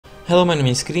Hello, my name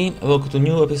is Cream, and welcome to a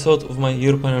new episode of my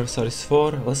Europa Universalis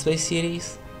IV Let's Play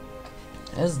series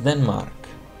as Denmark.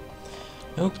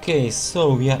 Okay,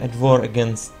 so we are at war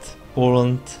against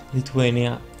Poland,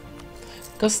 Lithuania,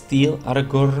 Castile,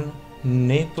 Aragon,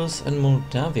 Naples and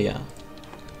Moldavia.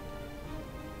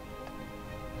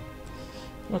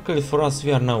 Luckily for us,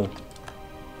 we are now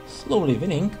slowly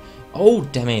winning. Oh,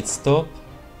 damn it, stop.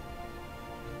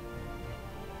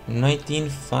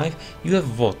 19-5. You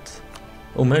have what?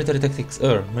 Oh, military tactics,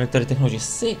 military technology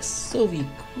 6, so we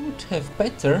could have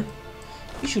better.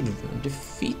 We should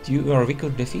defeat you, or we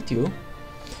could defeat you.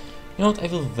 You know what, I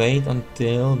will wait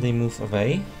until they move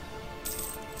away.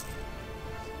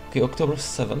 Okay, October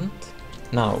 7th.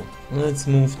 Now, let's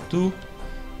move to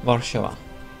Warsaw.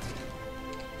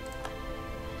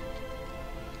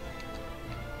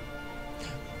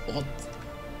 What?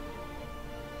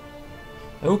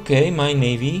 Okay, my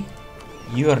navy.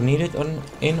 You are needed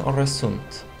in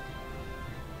Oresund.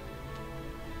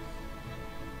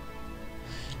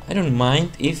 I don't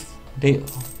mind if they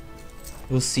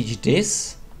will siege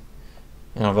this.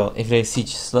 Well, if they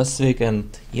siege Schleswig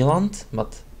and Zealand,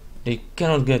 but they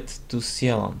cannot get to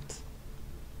Zealand.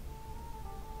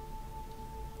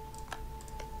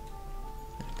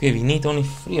 Okay, we need only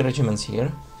 3 regiments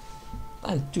here.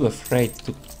 I'm too afraid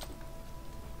to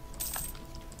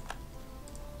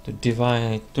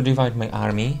divide my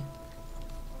army.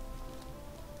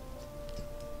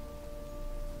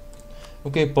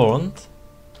 Okay, Poland.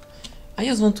 I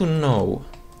just want to know.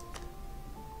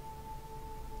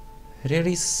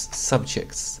 Release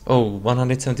subjects. Oh,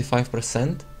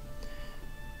 175%.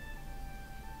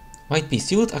 White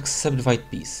peace. You would accept white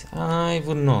peace. I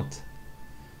would not.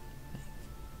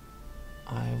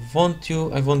 I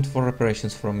want for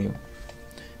reparations from you.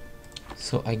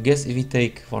 So I guess if we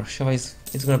take Warsaw,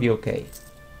 it's gonna be okay.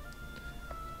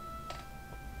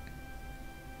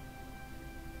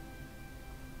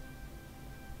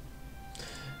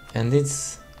 And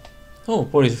it's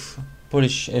Polish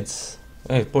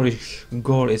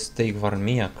goal is to take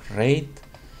Warmia. Great.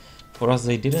 For us,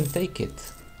 they didn't take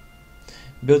it.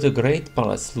 Build a great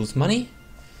palace, lose money,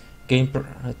 gain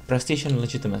prestige and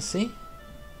legitimacy.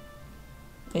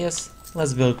 Yes,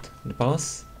 let's build the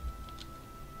palace.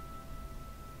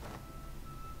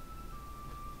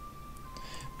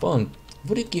 Poland,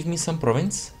 would you give me some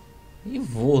province? You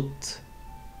would.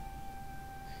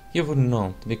 You would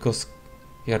not, because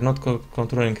you are not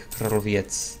controlling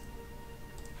Krakowiec.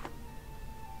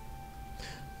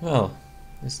 Well,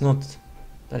 it's not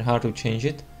that hard to change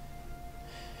it.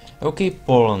 Okay,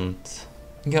 Poland.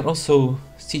 You are also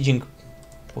sieging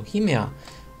Bohemia.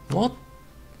 What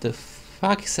the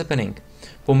fuck is happening?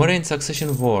 Pomeranian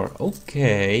Succession War.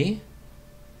 Okay.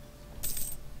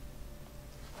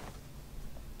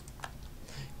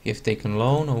 We have taken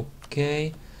loan,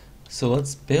 okay. So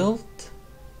let's build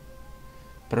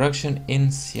production in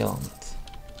Zealand.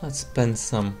 Let's spend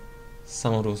some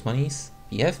of those monies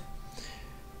we have.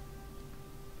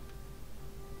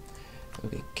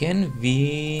 Okay, can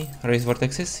we raise war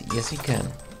taxes? Yes, we can.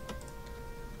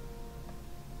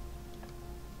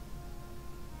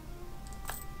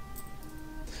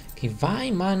 Okay, why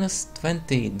minus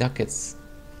 20 ducats?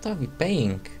 What are we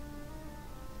paying?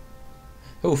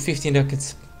 Oh, 15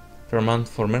 ducats per month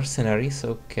for mercenaries,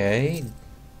 okay.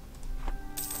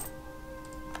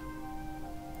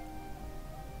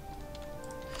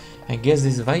 I guess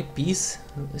this white piece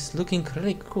is looking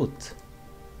really good.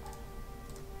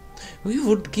 You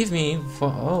would give me for...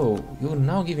 oh, you would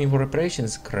now give me for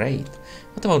reparations, great.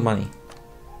 What about money?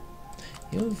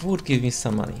 You would give me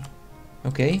some money,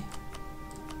 okay.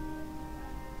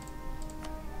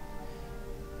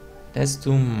 That's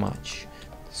too much.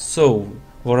 So,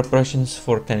 war reparations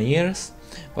for 10 years,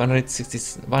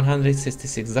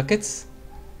 166 ducats.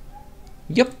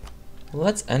 Yup,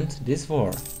 let's end this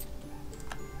war.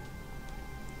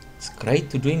 It's great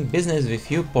to doing business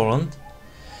with you, Poland.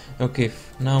 Okay,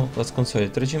 now let's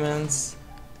consolidate regiments.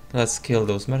 Let's kill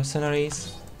those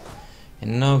mercenaries.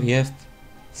 And now we have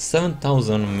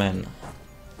 7,000 men.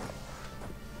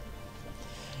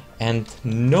 And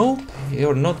nope,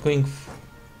 you're not going...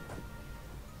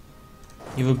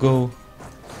 you will go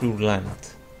through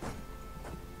land.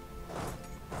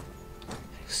 Are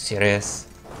you serious?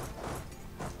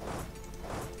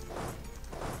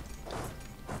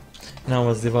 Now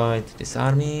let's divide this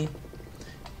army.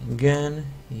 Again,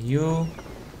 you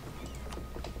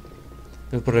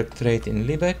will protect trade in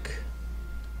Libeck.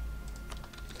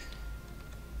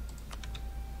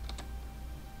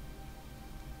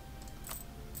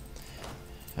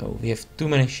 Oh, we have too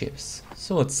many ships.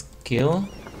 So let's kill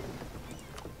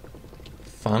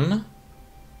fun.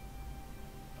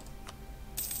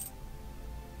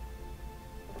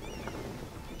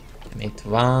 Made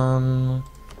one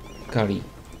Kali.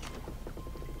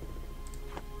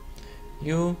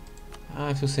 You, I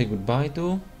have to say goodbye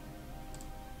to.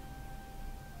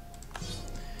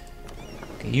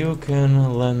 Okay, you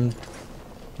can land.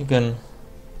 You can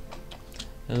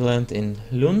land in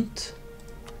Lund.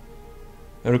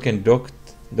 Or you can dock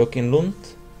in Lund.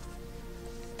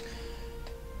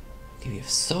 Okay, we have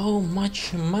so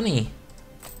much money.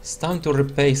 It's time to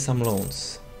repay some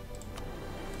loans.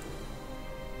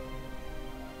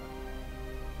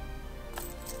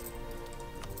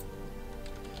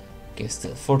 Okay,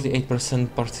 still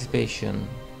 48% participation.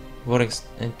 War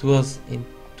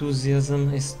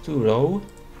enthusiasm is too low.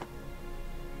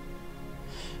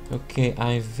 Okay,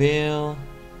 I will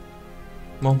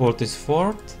move this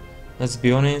fort. Let's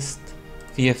be honest,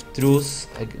 we have truce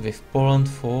with Poland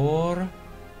for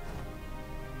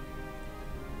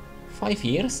 5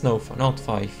 years? No, not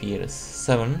 5 years.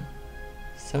 7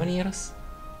 years?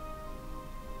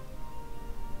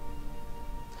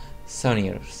 7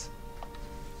 years.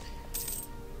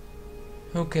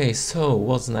 Okay, so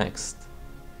what's next?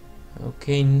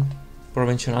 Okay,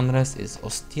 provincial unrest is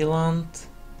Ostiland.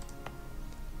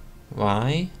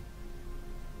 Why?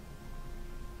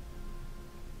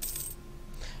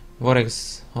 War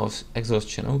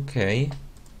exhaustion, okay.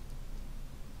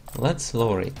 Let's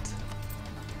lower it.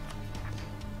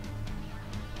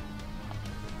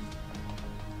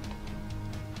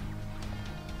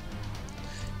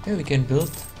 Yeah, we can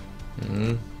build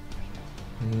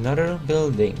another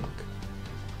building.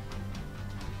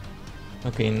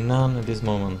 Okay, none at this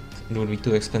moment. It would be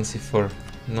too expensive for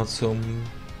not so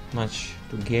much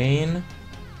to gain.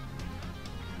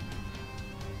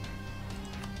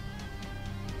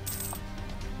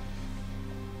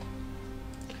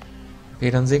 Okay,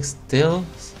 Danzig still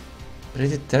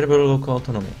pretty terrible local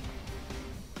autonomy.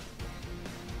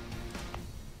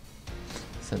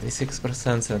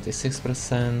 76%,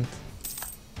 76%.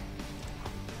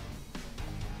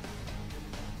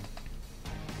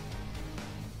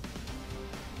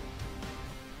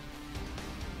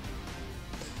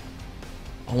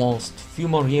 Almost few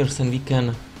more years and we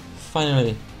can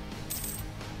finally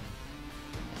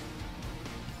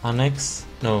annex.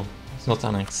 No, it's not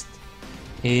annexed.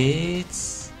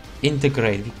 It's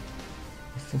integrate.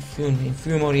 In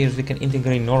few more years we can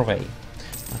integrate Norway.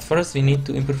 But first we need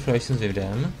to improve relations with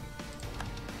them.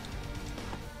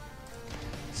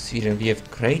 Sweden, we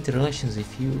have great relations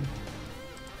with you.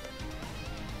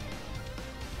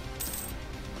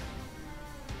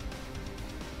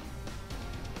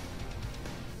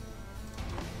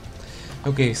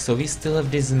 Okay, so we still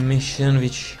have this mission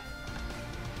which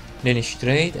Danish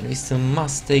trade and we still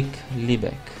must take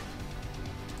Lübeck.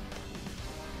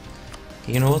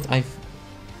 Okay, you know what,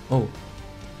 oh,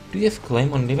 do you have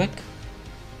claim on Lübeck?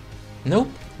 Nope,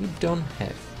 we don't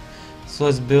have. So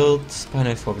let's build spy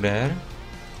network there.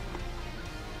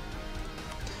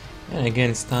 And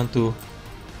again it's time to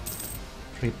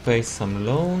repay some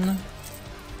loan.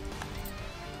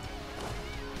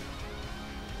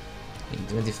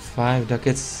 25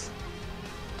 ducats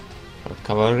for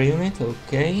cavalry unit,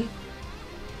 okay.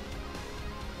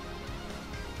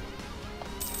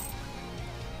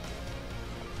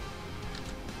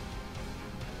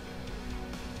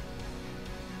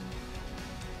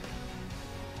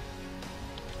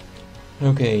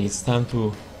 Okay, it's time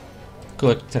to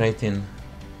collect trade in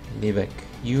Lübeck.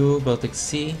 You, Baltic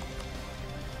Sea.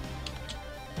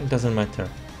 It doesn't matter.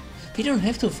 We don't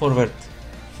have to forward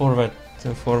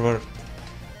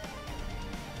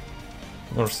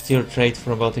or steer trade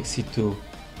from Baltic Sea to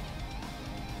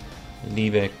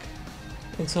Lübeck.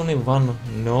 It's only one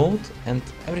node and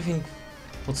everything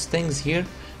what stands here,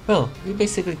 well, we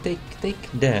basically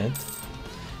take that.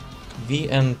 We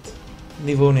and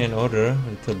Livonian order a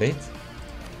little bit.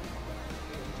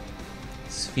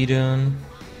 Sweden,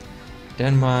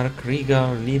 Denmark,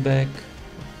 Riga, Lübeck.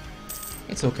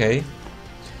 It's okay.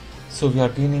 So we are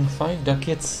gaining 5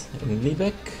 ducats in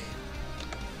Lübeck.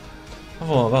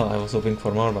 Oh well, I was hoping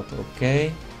for more, but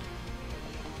okay.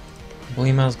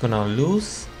 Bohemia's gonna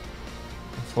lose,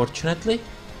 unfortunately.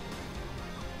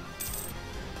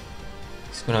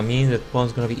 It's gonna mean that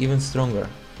Poland's gonna be even stronger.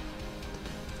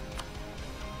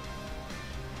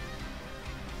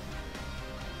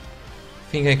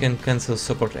 I think I can cancel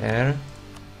support air.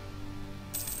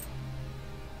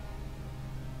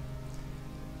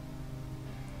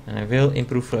 And I will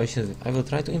improve relations. I will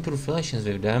try to improve relations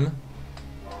with them.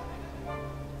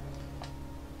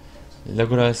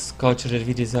 Logor's culture that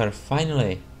we deserve.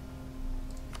 Finally.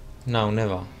 Now,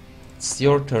 never. It's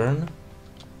your turn.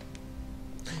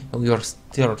 Oh, you are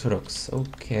still Orthodox.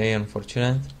 Okay,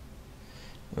 unfortunate.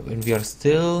 And we are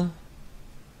still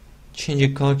change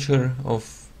the culture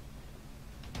of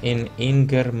in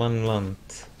Ingermanland.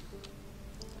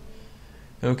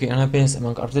 Okay, unhappiness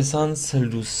among artisans,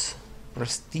 lose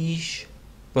prestige,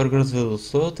 burghers will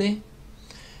lose loyalty,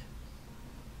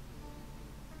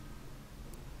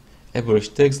 abolish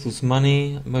tax, lose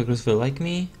money, burghers will like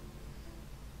me.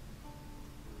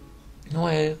 No,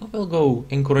 I will go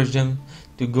encourage them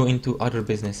to go into other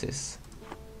businesses.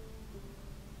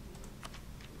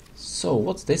 So,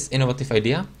 what's this innovative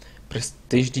idea?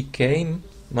 Prestige decay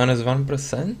minus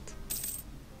 1%.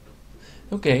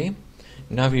 Okay,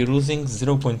 now we're losing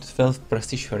 0.12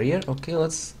 prestige per year. Okay,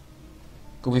 let's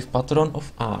go with Patron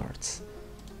of Arts.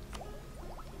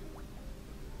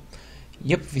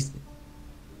 Yep,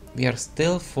 we are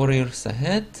still 4 years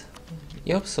ahead.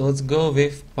 Yep, so let's go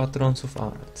with Patrons of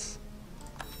Arts.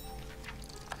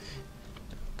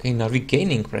 Okay, now we're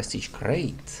gaining prestige,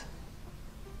 great.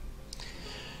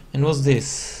 And what's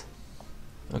this?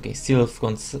 Okay, Seal of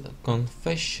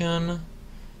Confession.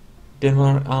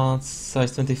 Denmark adds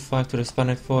size 25 to the spy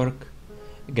network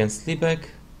against Liebeck.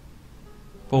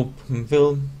 Pope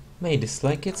may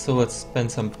dislike it, so let's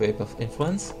spend some paper of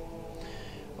influence.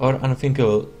 Or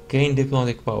unthinkable, gain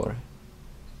diplomatic power.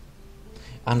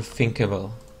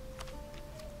 Unthinkable.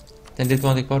 Then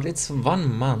diplomatic power, it's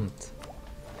 1 month.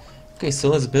 Okay, so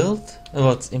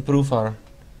let's improve our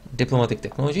diplomatic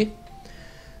technology.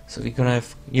 So we're gonna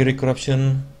have yearly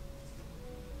corruption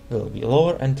will be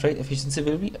lower and trade efficiency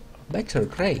will be better,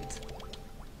 great.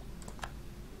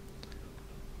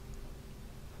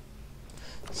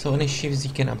 So any ships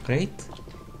we can upgrade?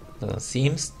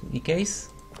 Seems the case.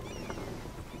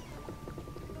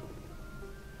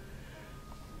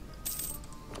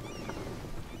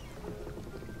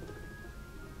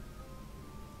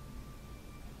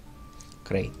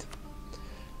 Great.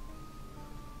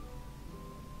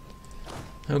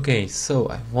 Okay, so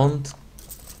I want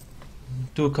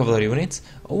 2 cavalry units.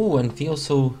 Oh, and we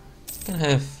also can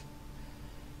have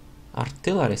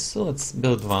artillery, so let's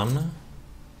build 1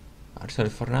 artillery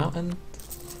for now and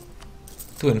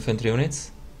 2 infantry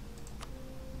units.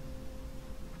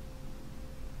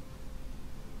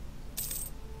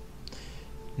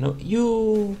 No,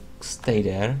 you stay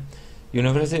there.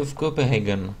 University of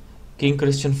Copenhagen. King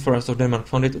Christian I of Denmark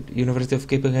founded University of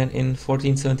Copenhagen in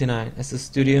 1479 as a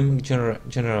studium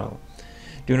general.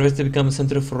 The university became a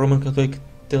center for Roman Catholic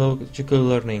theological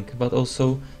learning, but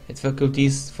also had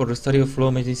faculties for the study of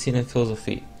law, medicine and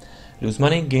philosophy. Lose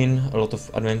money, gain a lot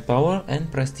of admin power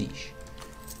and prestige.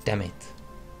 Damn it.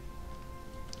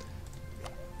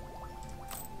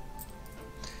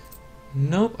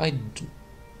 Nope,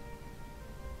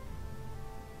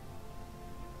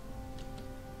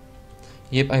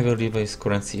 Yep, I will debase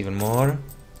currency even more.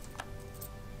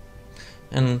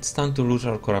 And it's time to lose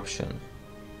our corruption.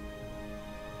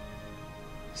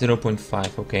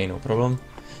 0.5, okay, no problem.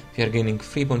 We are gaining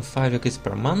 3.5 ducats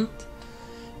per month.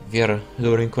 We are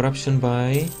lowering corruption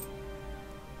by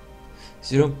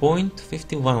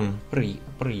 0.51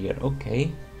 per year,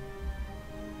 okay.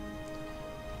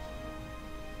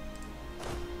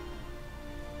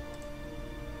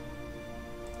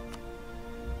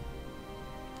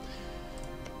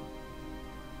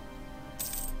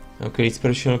 Okay, it's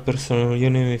personal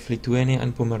union with Lithuania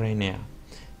and Pomerania.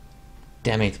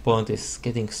 Damn it, Poland is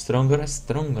getting stronger and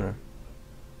stronger.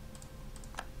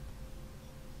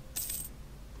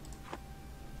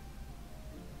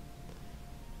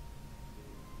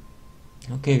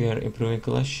 Okay, we are improving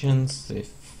relations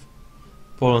with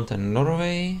Poland and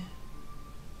Norway.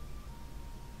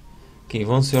 Okay,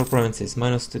 once your province is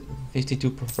minus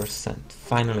 52%.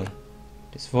 Finally,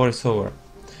 this war is over.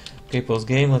 Okay, post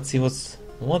game, let's see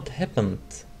what happened.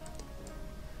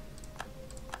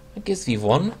 I guess we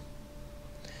won.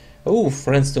 Oh,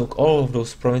 France took all of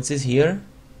those provinces here.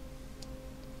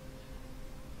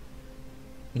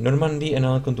 Normandy and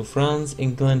Alcon to France.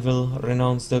 England will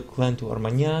renounce the clan to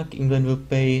Armagnac. England will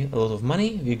pay a lot of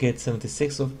money. We get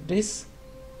 76 of this.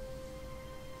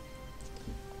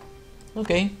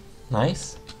 Okay,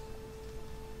 nice.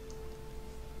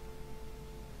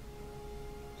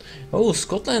 Oh,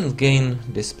 Scotland gain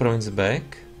this province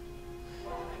back.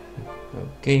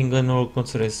 Okay, England will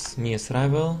consider me as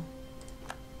rival.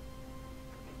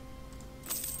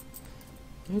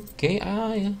 Okay,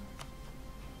 I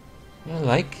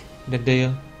like that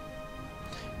they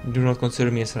do not consider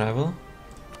me as rival.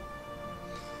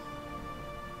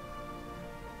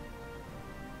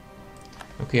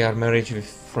 Okay, our marriage with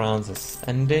France has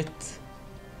ended.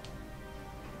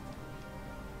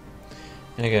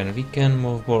 And again, we can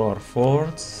move all our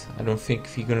forts. I don't think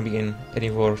we're gonna be in any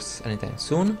wars anytime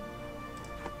soon.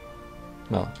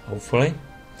 Well, hopefully.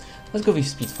 Let's go with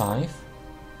speed 5.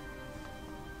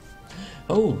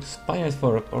 Oh, spy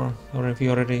network, or if we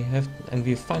already have, and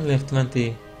we finally have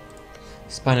 20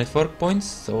 spy network points,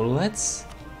 so let's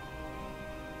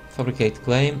fabricate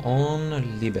claim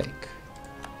on Liebeck.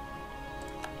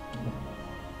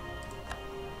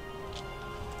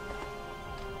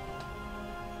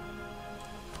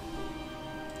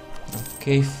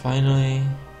 Okay, finally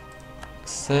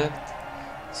accept.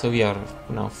 So we are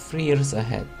now 3 years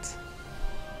ahead.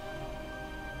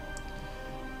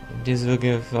 This will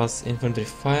give us infantry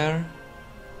fire.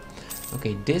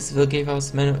 Okay, this will give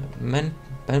us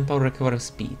manpower recovery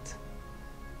speed.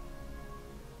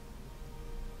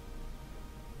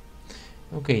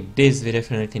 Okay, this we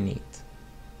definitely need.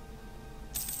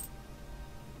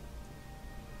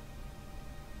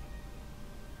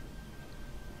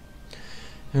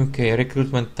 Okay,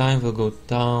 recruitment time will go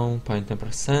down by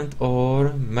 10%,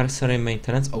 or mercenary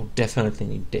maintenance. Oh, definitely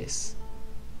need this.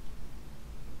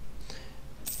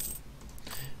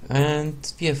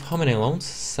 And we have how many loans?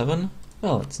 7?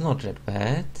 Well, it's not that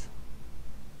bad.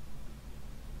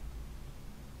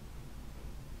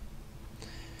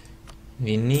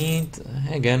 We need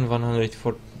again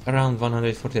around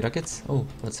 140 rockets. Oh,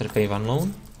 let's repay 1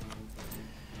 loan.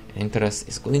 Interest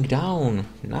is going down.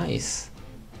 Nice.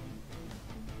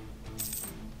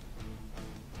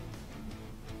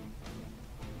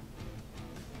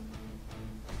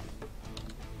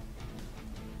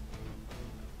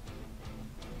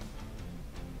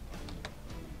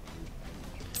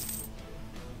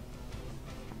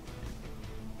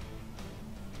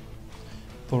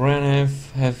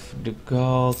 Poranev have the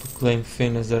goal to claim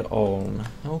Finn as their own.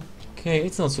 Okay,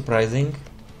 it's not surprising,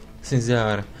 since they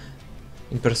are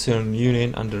in personal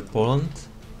union under Poland.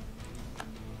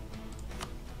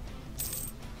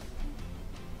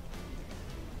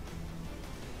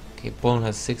 Okay, Poland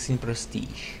has 16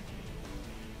 prestige.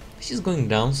 She's going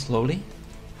down slowly.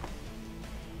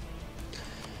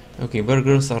 Okay,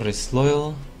 burghers are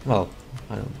disloyal. Well,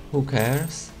 I don't know, who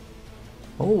cares?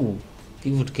 Oh, we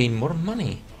would gain more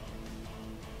money.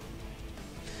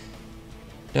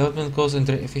 Development cost and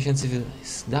efficiency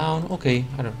is down. Okay,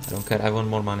 I don't care. I want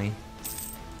more money.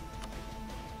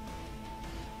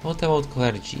 What about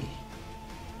clergy?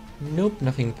 Nope,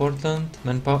 nothing important.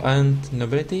 Manpower and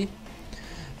nobility.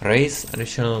 Raise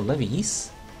additional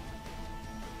levies.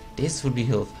 This would be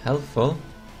helpful.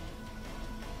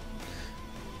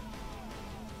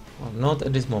 Well, not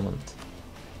at this moment.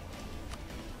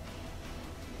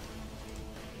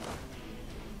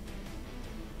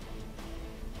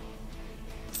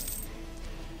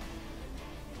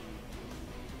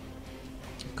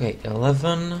 Okay,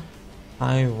 11.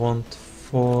 I want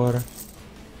 4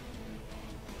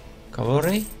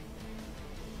 cavalry.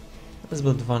 Let's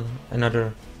build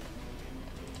another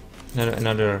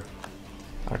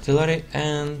artillery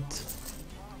and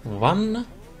 1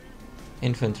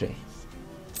 infantry.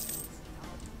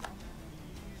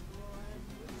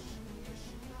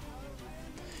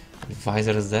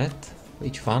 Advisor is that?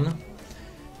 Which one?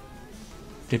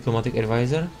 Diplomatic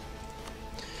advisor.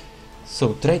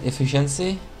 So trade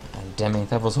efficiency. Damn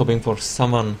it, I was hoping for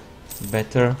someone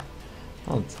better.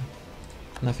 Well,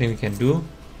 nothing we can do.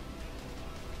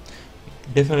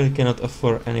 Definitely cannot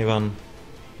offer anyone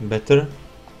better.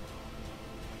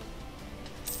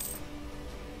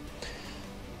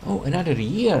 Oh, another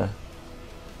year!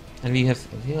 And we'll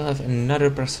have another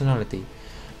personality.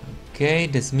 Okay,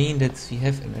 this means that we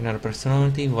have another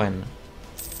personality when?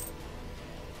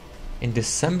 In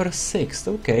December 6th,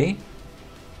 okay.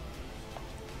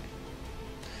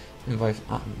 And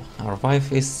our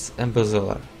wife is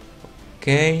embezzler.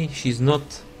 Okay, she's not.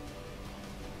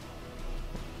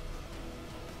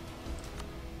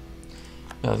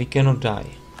 Well, we cannot die.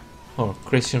 Or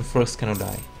Christian first cannot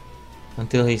die.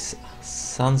 Until his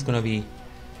son's gonna be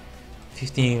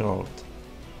 15-year-old.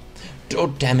 Oh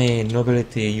damn it,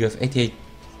 nobility, you have 88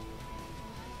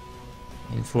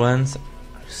 influence.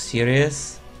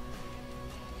 Serious?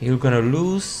 You're gonna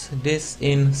lose this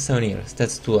in 7 years.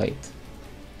 That's too late.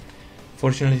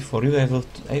 Fortunately for you, I will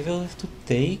have to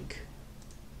take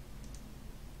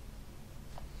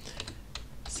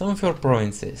some of your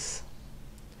provinces.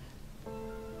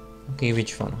 Okay,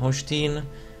 which one? Holstein,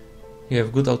 you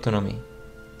have good autonomy.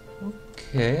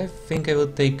 Okay, I think I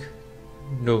will take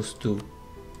those two.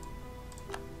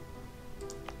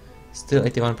 Still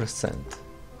 81%.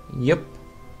 Yep,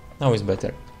 now it's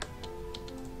better.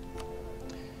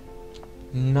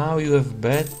 Now you have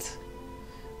bad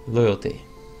loyalty.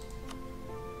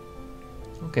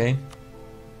 Okay.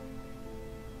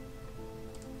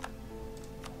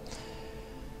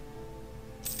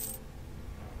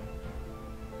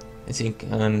 I think,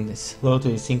 and its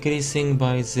loyalty is increasing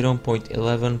by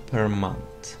 0.11 per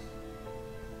month.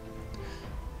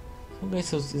 Okay,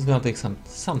 so it's gonna take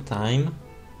some time.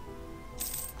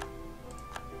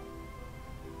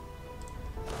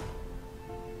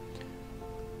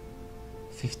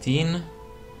 $15.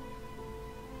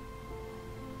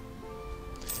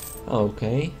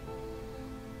 Okay.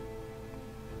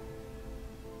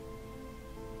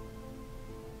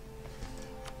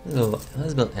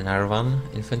 Let's build another one,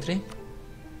 infantry.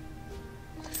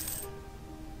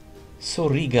 So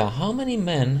Riga, how many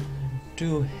men do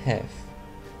you have?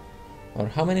 Or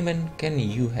how many men can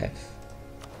you have?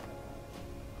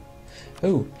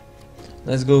 Oh,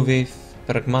 let's go with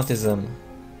pragmatism.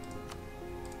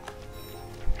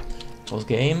 Post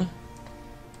game.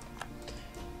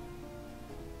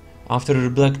 After the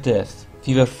Black Death,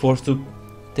 we were forced to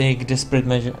take desperate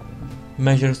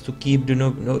measures to keep the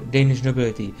Danish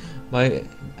nobility,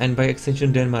 and by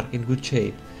extension Denmark, in good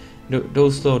shape.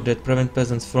 Those laws that prevent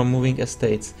peasants from moving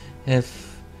estates have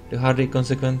the hardy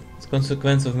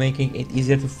consequence of making it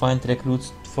easier to find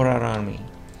recruits for our army.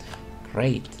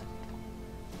 Great.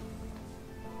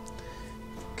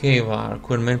 Okay, our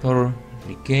current manpower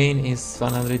regain is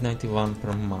 191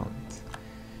 per month.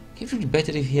 It would be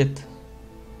better if he had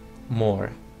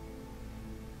more.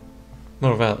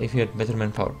 Well, if he had better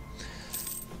manpower.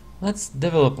 Let's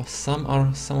develop some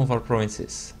of our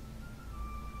provinces.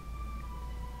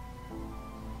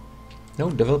 No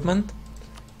development.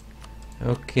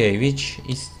 Okay, which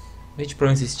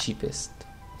province is cheapest?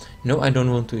 No, I don't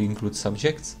want to include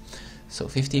subjects. So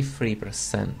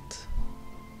 53%.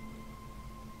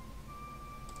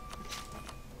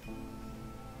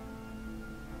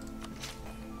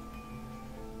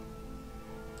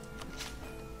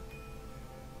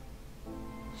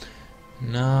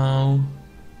 Now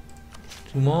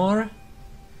 2 more.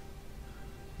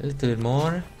 A little bit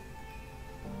more.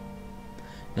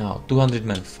 Now 200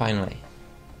 men finally.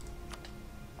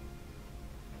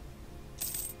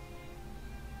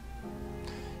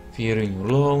 Fearing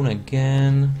loan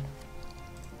again.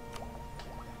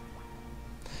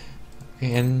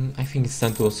 Okay, and I think it's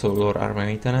time to also lower our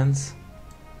maintenance.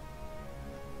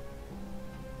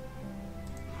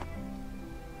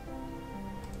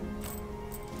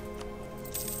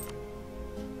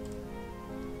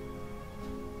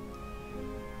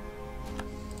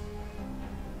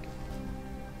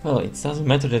 Well, it doesn't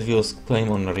matter that we lost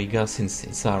claim on Riga since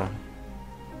it's our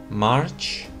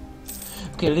march.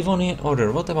 Okay, Livonian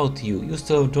Order, what about you? You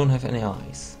still don't have any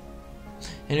allies.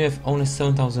 And you have only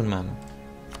 7,000 men.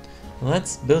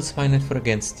 Let's build spy network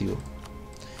against you.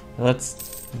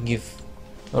 Let's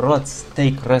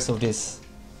take rest of this.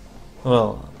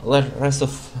 Well, rest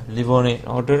of Livonian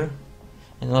Order,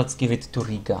 and let's give it to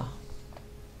Riga.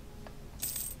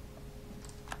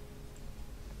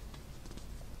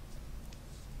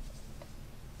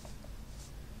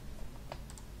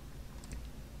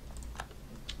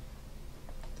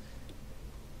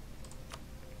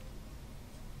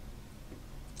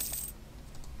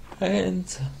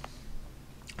 And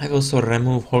I will also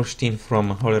remove Holstein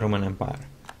from Holy Roman Empire.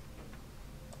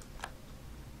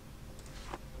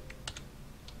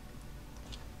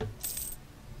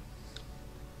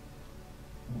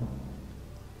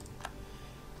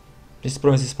 This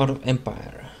province is part of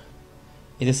Empire.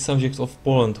 It is subject of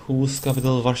Poland, whose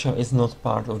capital Warsaw is not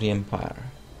part of the Empire.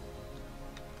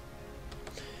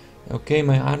 Okay,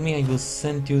 my army, I will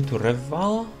send you to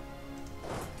Reval.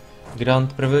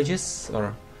 Grant privileges,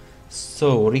 or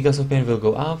so Riga's opinion will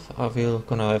go up. I will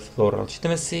gonna have lower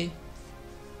legitimacy.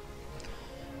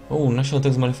 Oh, national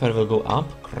tax modifier will go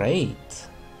up. Great.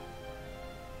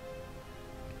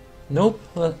 Nope,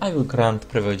 well, I will grant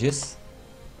privileges.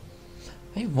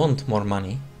 I want more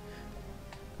money.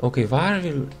 Okay, why are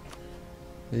we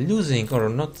losing or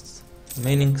not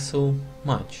gaining so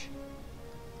much?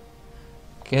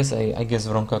 I guess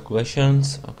wrong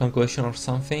calculation or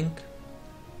something.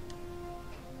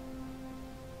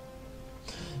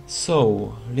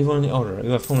 So, Livonian Order,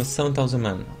 you have only 7,000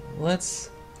 men. Let's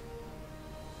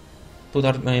put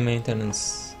our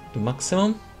maintenance to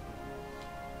maximum.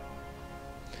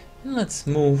 And let's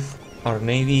move our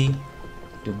navy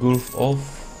to Gulf of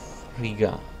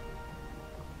Riga.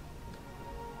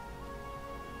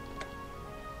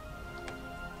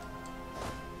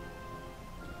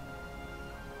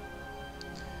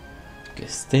 Okay,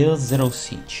 still 0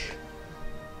 siege.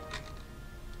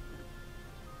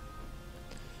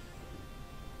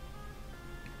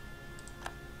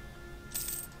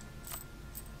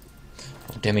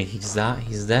 Oh, damn it, he's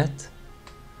dead.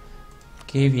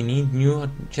 Okay, we need new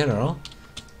general.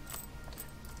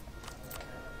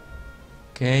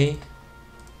 Okay.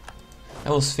 I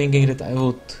was thinking that I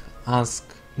would ask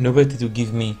nobility to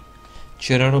give me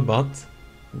general, but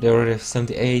they already have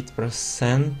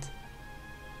 78%.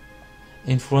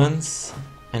 influence,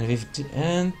 and with the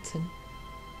end,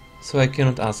 so I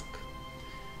cannot ask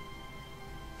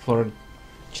for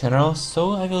general,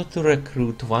 so I will to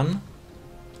recruit one.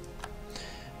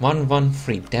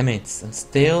 113, damn it, and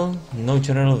still no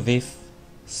general with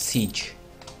siege.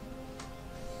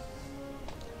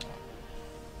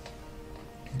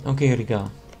 Okay, Riga.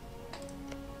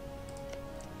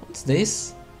 What's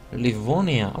this?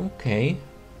 Livonia, okay.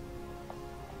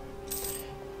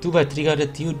 Too bad, Riga,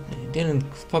 that you didn't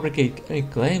fabricate any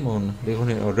claim on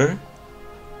Livonian order.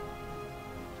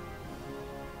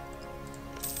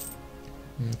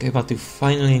 Okay, but you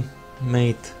finally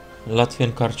made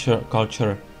Latvian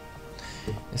culture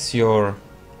as your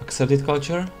accepted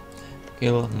culture.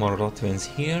 Kill more Latvians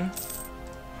here.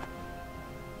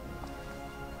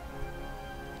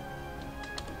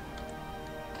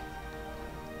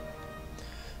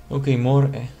 Okay, more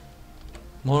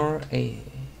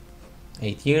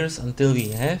 8 years until we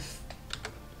have.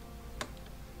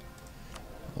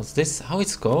 What's this? How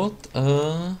it's called?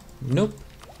 Nope.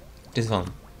 This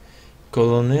one.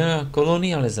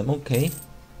 Colonialism. Okay.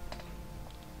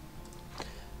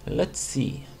 Let's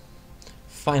see.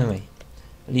 Finally,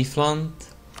 Leafland.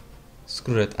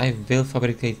 Screw it. I will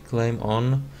fabricate claim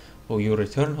on. Oh, you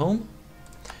return home?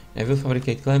 I will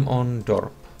fabricate claim on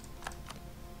Dorp.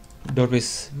 Dorp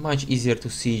is much easier to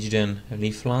siege than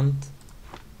Leafland.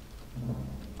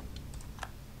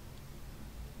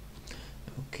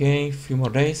 Okay, few more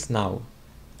days now.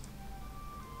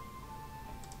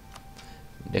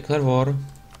 Declare war.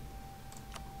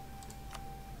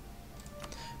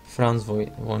 France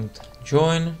won't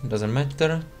join, doesn't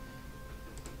matter.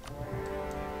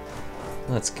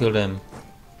 Let's kill them.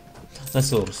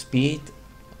 Let's lower speed,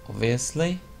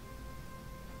 obviously.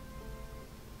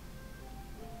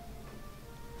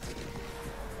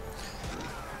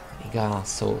 Yeah,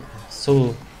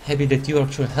 so happy that you are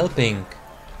actually helping.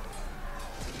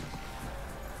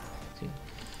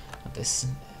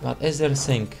 But as they're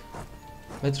saying,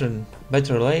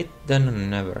 better late than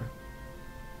never.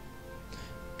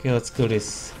 Okay, let's kill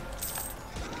this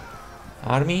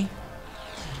army.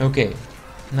 Okay,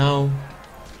 now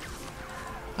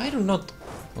I do not.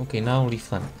 Okay, now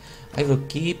Leafland. I will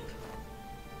keep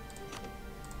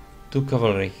 2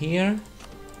 cavalry here,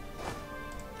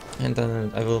 and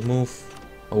then I will move.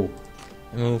 Oh,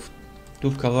 I move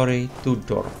 2 cavalry to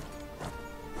Dorp.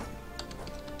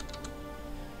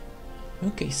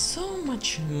 Okay, so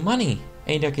much money.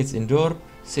 8 ducats in Dorp,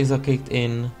 6 ducats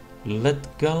in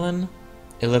Letgallen,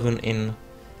 11 in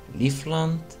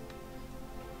Leafland.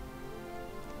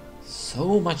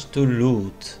 So much to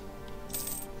loot.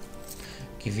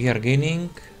 Okay, we are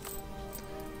gaining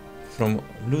from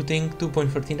looting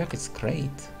 2.13 ducats.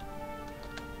 Great.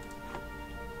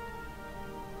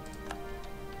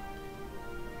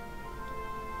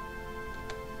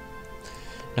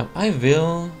 Now I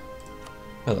will.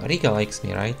 Well, Riga likes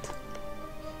me, right?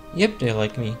 Yep, they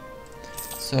like me.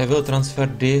 So I will transfer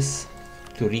this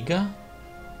to Riga.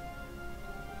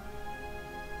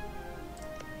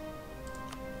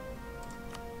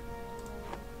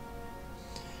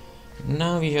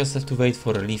 Now we just have to wait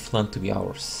for Leafland to be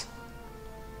ours.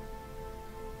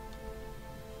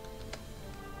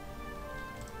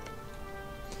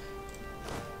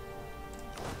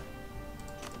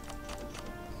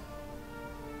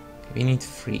 We need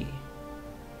 3.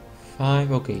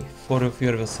 5, okay, 4 of you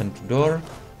I will send to Dorp.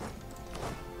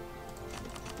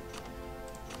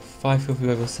 5 of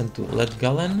you I will send to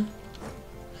Letgallen.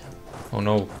 Oh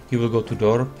no, you will go to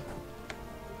Dorp.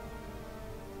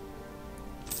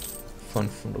 From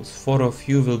those 4 of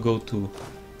you will go to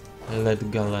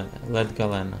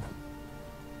Letgallen.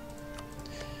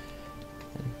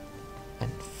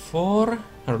 And 4,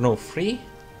 or no, 3?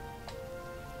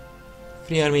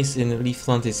 3 armies in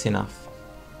Leafland is enough.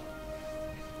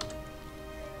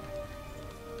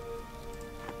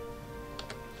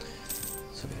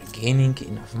 So we're gaining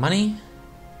enough money.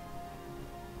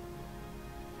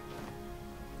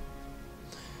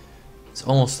 It's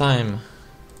almost time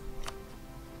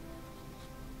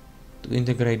to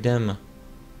integrate them.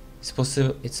 It's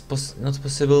possible. Not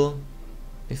possible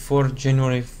before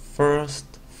January 1st,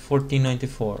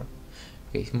 1494.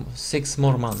 Okay, 6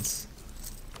 more months.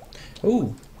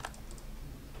 Oh,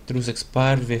 truce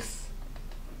expired with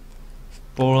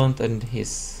Poland and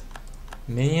his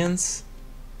minions.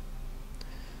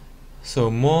 So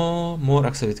more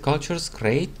accepted cultures,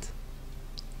 great.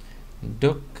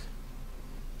 Dock,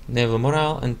 naval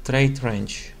morale and trade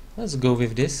range. Let's go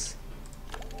with this.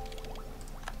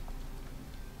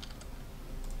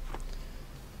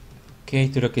 Okay,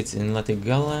 2 rockets in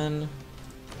Letgallen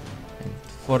and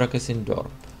 4 rockets in Dorp.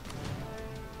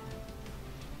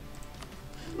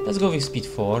 Let's go with speed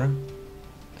 4.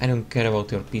 I don't care about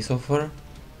your peace offer.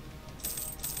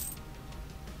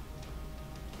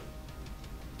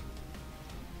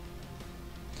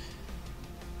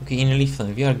 Okay, in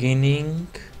Leafland we are gaining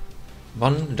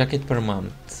 1 jacket per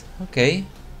month. Okay.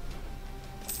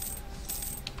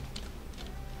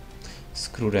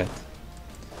 Screw that.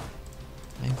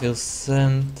 I will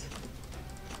send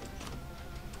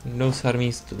those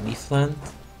armies to Leafland.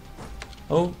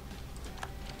 Oh.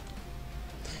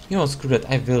 You know, screw that.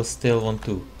 I will still want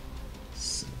to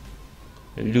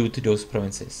loot those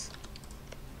provinces.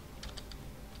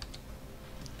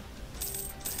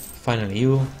 Finally,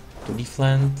 you to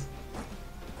Leafland.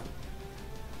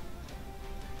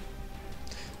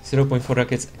 0.4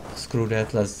 rockets. Screw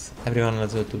that. Let's go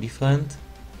to Leafland.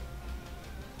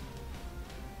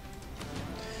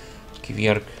 Okay, we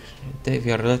are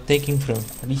taking from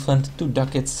Leafland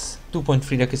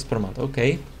 2.3 ducats per month.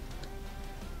 Okay,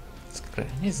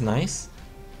 it's nice.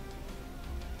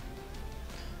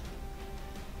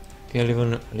 Okay,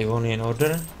 Livonian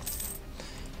order.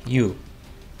 You.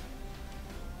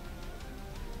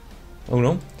 Oh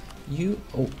no, you.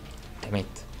 Oh, damn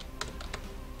it.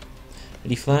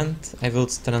 Leafland. I will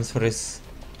transfer this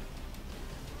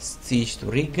siege to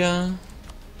Riga.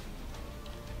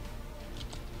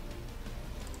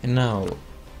 And now,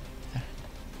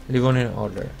 Livonian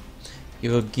order.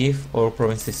 You will give all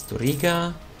provinces to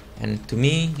Riga, and to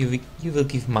me, you will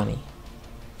give money.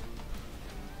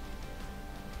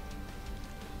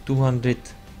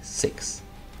 206.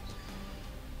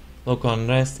 Local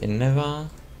unrest in Neva.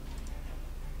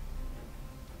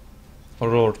 Or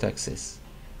lower taxes.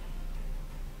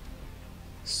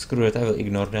 Screw it, I will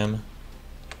ignore them.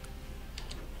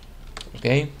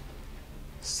 Okay.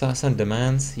 Send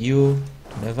demands. You.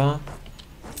 Neva.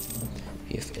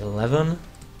 We have 11.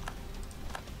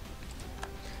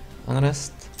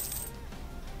 Unrest.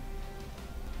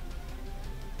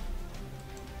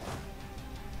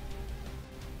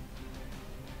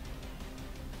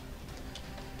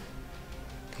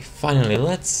 Okay, finally,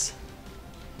 let's.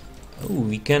 Oh,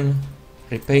 we can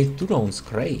repay 2 loans.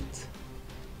 Great.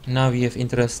 Now we have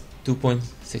interest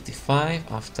 2.65.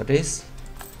 After this,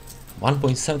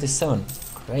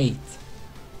 1.77. Great.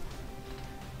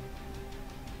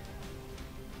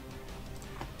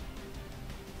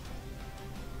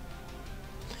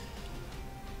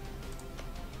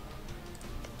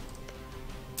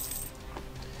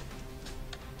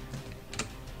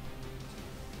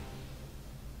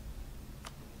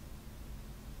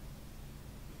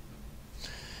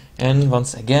 And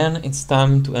once again, it's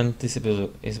time to end this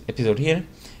episode here.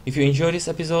 If you enjoyed this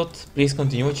episode, please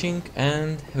continue watching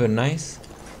and have a nice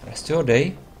rest of your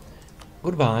day.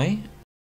 Goodbye